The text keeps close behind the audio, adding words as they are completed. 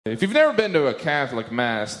If you've never been to a Catholic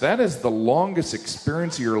Mass, that is the longest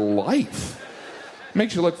experience of your life.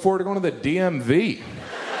 Makes you look forward to going to the DMV.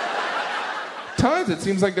 Times it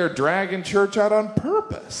seems like they're dragging church out on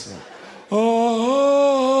purpose.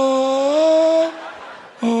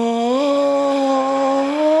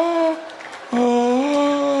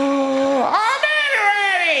 I'm in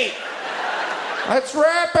already! Let's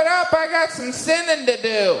wrap it up. I got some sinning to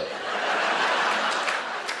do.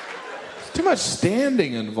 Too much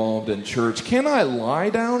standing involved in church. Can I lie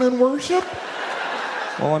down and worship?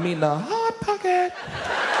 Well, I'm eating a Hot Pocket.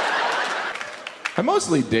 I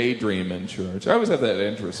mostly daydream in church. I always have that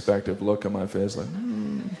introspective look on my face like,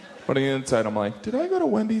 But on the inside, I'm like, did I go to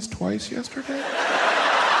Wendy's twice yesterday?